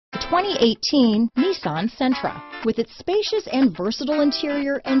2018 Nissan Sentra. With its spacious and versatile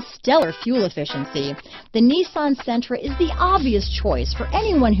interior and stellar fuel efficiency, the Nissan Sentra is the obvious choice for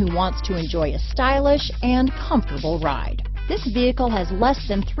anyone who wants to enjoy a stylish and comfortable ride. This vehicle has less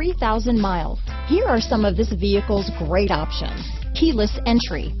than 3,000 miles. Here are some of this vehicle's great options: keyless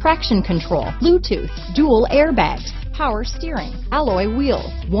entry, traction control, Bluetooth, dual airbags, power steering, alloy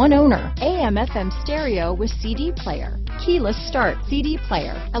wheels, one owner, AM/FM stereo with CD player, keyless start, CD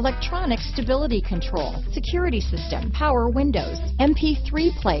player, electronic stability control, security system, power windows, MP3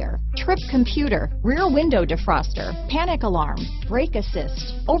 player, trip computer, rear window defroster, panic alarm, brake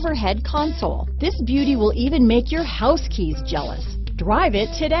assist, overhead console. This beauty will even make your house keys jealous. Drive it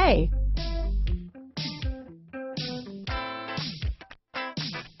today.